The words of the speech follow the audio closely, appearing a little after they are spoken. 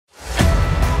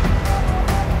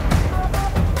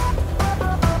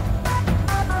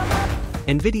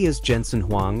Nvidia's Jensen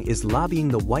Huang is lobbying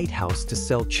the White House to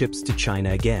sell chips to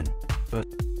China again.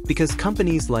 Because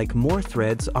companies like More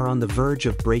Threads are on the verge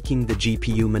of breaking the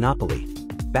GPU monopoly.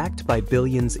 Backed by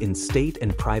billions in state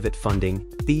and private funding,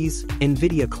 these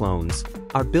Nvidia clones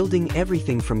are building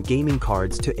everything from gaming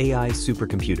cards to AI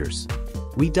supercomputers.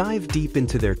 We dive deep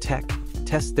into their tech,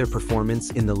 test their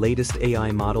performance in the latest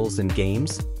AI models and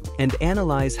games, and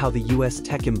analyze how the US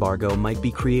tech embargo might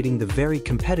be creating the very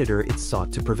competitor it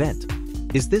sought to prevent.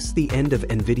 Is this the end of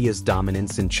Nvidia's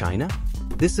dominance in China?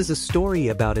 This is a story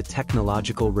about a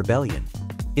technological rebellion.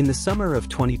 In the summer of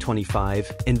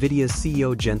 2025, Nvidia's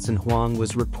CEO Jensen Huang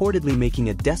was reportedly making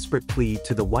a desperate plea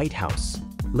to the White House.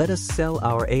 Let us sell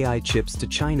our AI chips to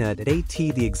China at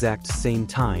the exact same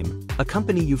time. A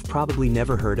company you've probably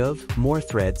never heard of, More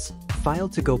Threads,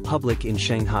 filed to go public in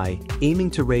Shanghai,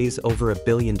 aiming to raise over $1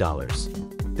 billion.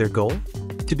 Their goal?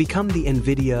 To become the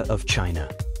Nvidia of China.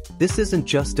 This isn't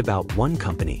just about one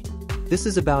company. This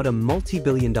is about a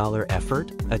multi-billion-dollar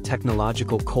effort, a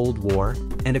technological Cold War,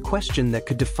 and a question that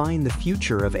could define the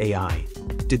future of AI.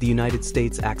 Did the United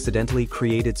States accidentally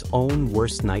create its own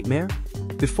worst nightmare?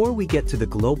 Before we get to the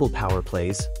global power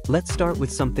plays, let's start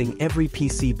with something every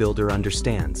PC builder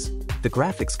understands: the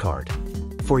graphics card.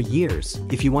 For years,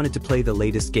 if you wanted to play the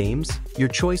latest games, your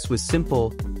choice was simple: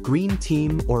 green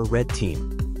team or red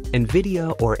team,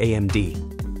 Nvidia or AMD.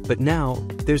 But now,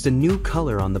 there's a new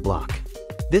color on the block.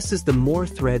 This is the More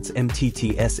Threads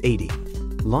MTT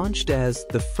S80. Launched as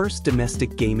the first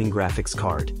domestic gaming graphics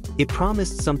card, it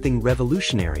promised something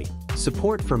revolutionary: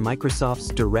 support for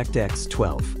Microsoft's DirectX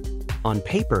 12. On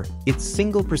paper, its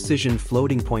single-precision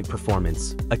floating point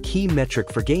performance, a key metric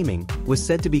for gaming, was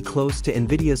said to be close to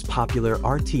Nvidia's popular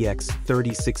RTX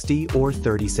 3060 or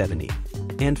 3070.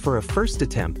 And for a first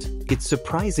attempt, it's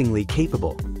surprisingly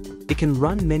capable. It can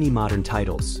run many modern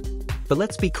titles. But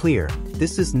let's be clear,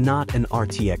 this is not an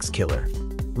RTX killer.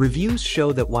 Reviews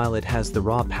show that while it has the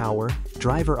raw power,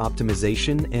 driver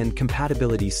optimization and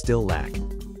compatibility still lack.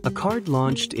 A card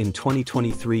launched in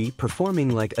 2023 performing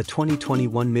like a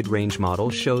 2021 mid-range model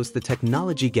shows the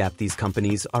technology gap these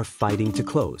companies are fighting to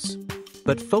close.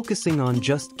 But focusing on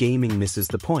just gaming misses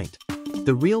the point.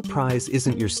 The real prize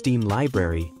isn't your Steam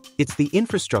library, it's the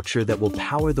infrastructure that will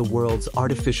power the world's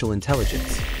artificial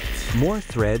intelligence. More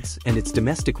Threads and its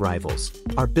domestic rivals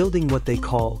are building what they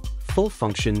call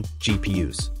full-function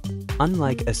GPUs.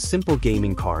 Unlike a simple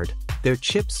gaming card, their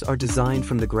chips are designed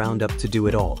from the ground up to do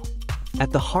it all.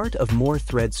 At the heart of More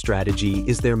Threads' strategy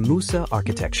is their Musa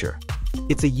architecture.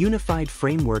 It's a unified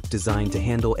framework designed to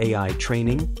handle AI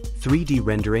training, 3D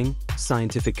rendering,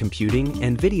 scientific computing,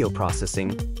 and video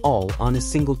processing, all on a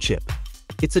single chip.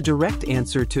 It's a direct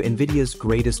answer to Nvidia's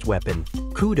greatest weapon,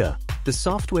 CUDA, the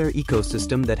software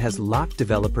ecosystem that has locked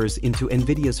developers into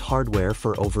Nvidia's hardware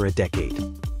for over a decade.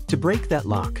 To break that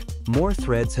lock, More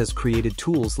Threads has created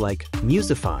tools like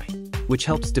Musify, which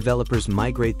helps developers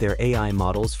migrate their AI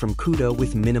models from CUDA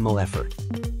with minimal effort.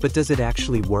 But does it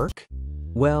actually work?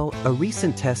 Well, a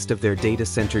recent test of their data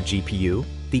center GPU,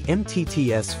 the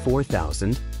MTTS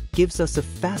 4000, gives us a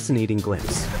fascinating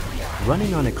glimpse.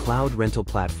 Running on a cloud rental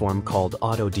platform called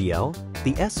AutoDL,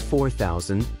 the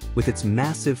S4000, with its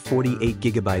massive 48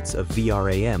 gigabytes of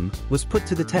VRAM, was put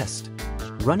to the test.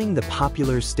 Running the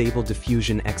popular Stable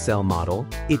Diffusion XL model,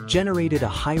 it generated a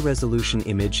high-resolution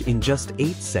image in just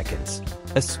 8 seconds,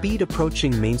 a speed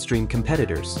approaching mainstream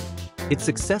competitors. It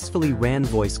successfully ran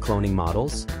voice cloning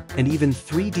models, and even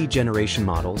 3D generation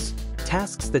models,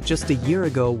 tasks that just a year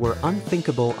ago were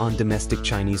unthinkable on domestic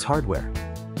Chinese hardware.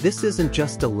 This isn't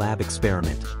just a lab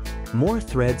experiment. More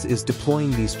Threads is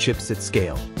deploying these chips at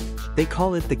scale. They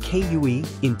call it the KUE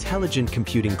Intelligent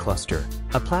Computing Cluster,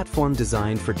 a platform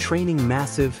designed for training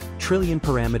massive,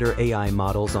 trillion-parameter AI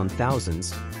models on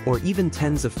thousands, or even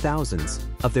tens of thousands,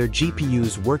 of their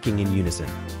GPUs working in unison.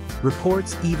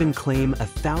 Reports even claim a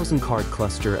 1,000-card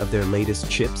cluster of their latest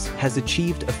chips has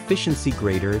achieved efficiency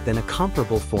greater than a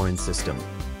comparable foreign system.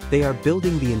 They are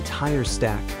building the entire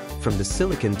stack, from the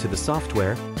silicon to the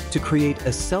software, to create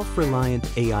a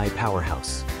self-reliant AI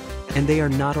powerhouse. And they are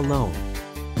not alone.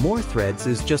 More Threads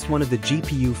is just one of the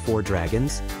GPU Four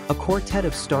Dragons, a quartet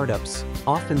of startups,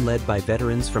 often led by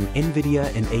veterans from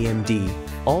Nvidia and AMD,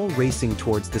 all racing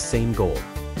towards the same goal.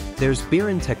 There's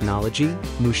Biren Technology,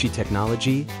 Mushi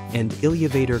Technology, and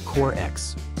Illuvator Core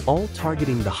X, all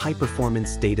targeting the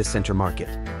high-performance data center market.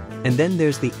 And then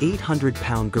there's the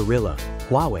 800-pound gorilla,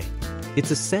 Huawei. Its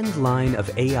Ascend line of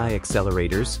AI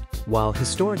accelerators, while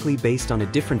historically based on a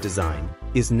different design,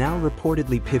 is now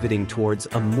reportedly pivoting towards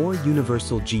a more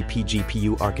universal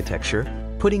GPU architecture,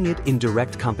 putting it in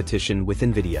direct competition with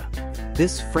Nvidia.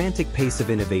 This frantic pace of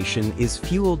innovation is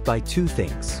fueled by two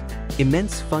things: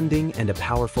 immense funding, and a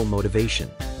powerful motivation.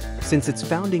 Since its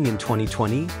founding in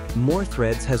 2020, More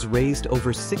Threads has raised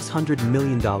over $600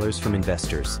 million from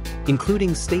investors,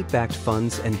 including state-backed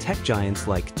funds and tech giants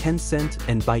like Tencent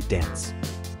and ByteDance.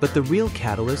 But the real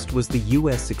catalyst was the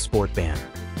US export ban.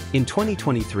 In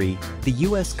 2023, the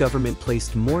US government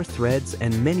placed More Threads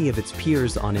and many of its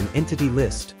peers on an entity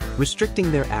list,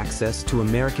 restricting their access to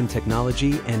American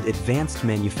technology and advanced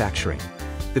manufacturing.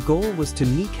 The goal was to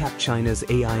kneecap China's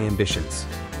AI ambitions.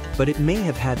 But it may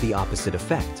have had the opposite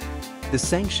effect. The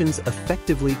sanctions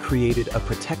effectively created a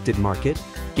protected market,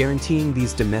 guaranteeing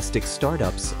these domestic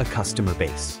startups a customer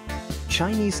base.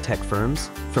 Chinese tech firms,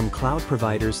 from cloud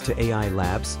providers to AI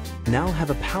labs, now have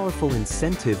a powerful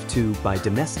incentive to buy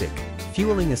domestic,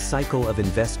 fueling a cycle of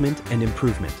investment and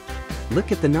improvement.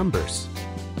 Look at the numbers.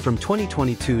 From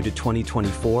 2022 to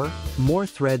 2024, More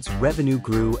Threads' revenue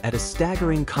grew at a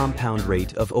staggering compound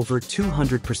rate of over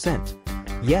 200%.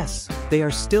 Yes, they are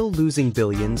still losing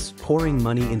billions, pouring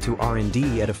money into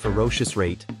R&D at a ferocious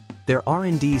rate. Their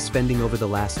R&D spending over the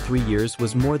last 3 years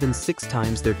was more than 6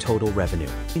 times their total revenue.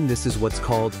 And this is what's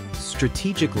called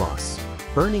strategic loss,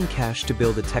 burning cash to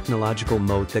build a technological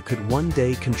moat that could one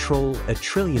day control a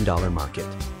trillion-dollar market.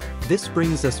 This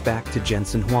brings us back to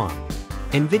Jensen Huang.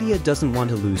 Nvidia doesn't want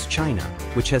to lose China,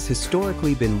 which has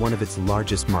historically been one of its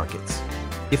largest markets.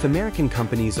 If American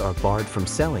companies are barred from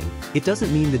selling, it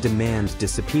doesn't mean the demand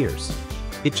disappears.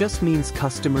 It just means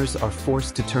customers are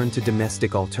forced to turn to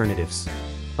domestic alternatives.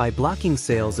 By blocking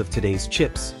sales of today's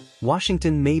chips,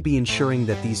 Washington may be ensuring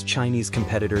that these Chinese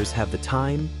competitors have the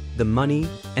time, the money,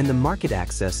 and the market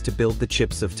access to build the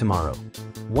chips of tomorrow.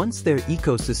 Once their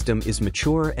ecosystem is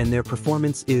mature and their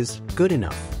performance is good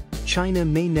enough, China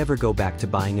may never go back to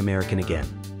buying American again.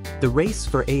 The race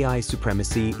for AI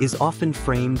supremacy is often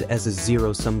framed as a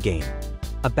zero-sum game,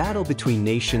 a battle between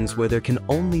nations where there can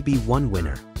only be one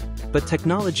winner. But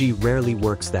technology rarely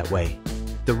works that way.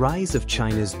 The rise of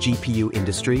China's GPU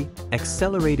industry,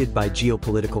 accelerated by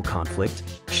geopolitical conflict,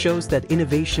 shows that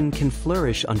innovation can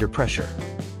flourish under pressure.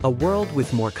 A world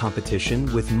with more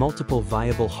competition, with multiple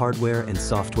viable hardware and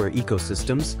software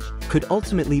ecosystems, could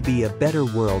ultimately be a better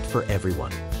world for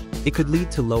everyone. It could lead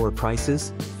to lower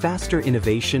prices, faster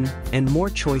innovation, and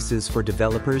more choices for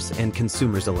developers and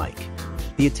consumers alike.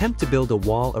 The attempt to build a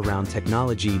wall around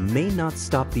technology may not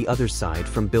stop the other side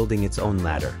from building its own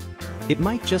ladder. It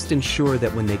might just ensure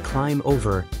that when they climb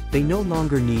over, they no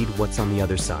longer need what's on the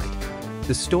other side.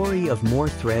 The story of More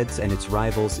Threads and its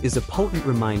rivals is a potent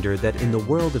reminder that in the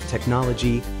world of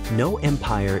technology, no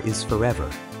empire is forever.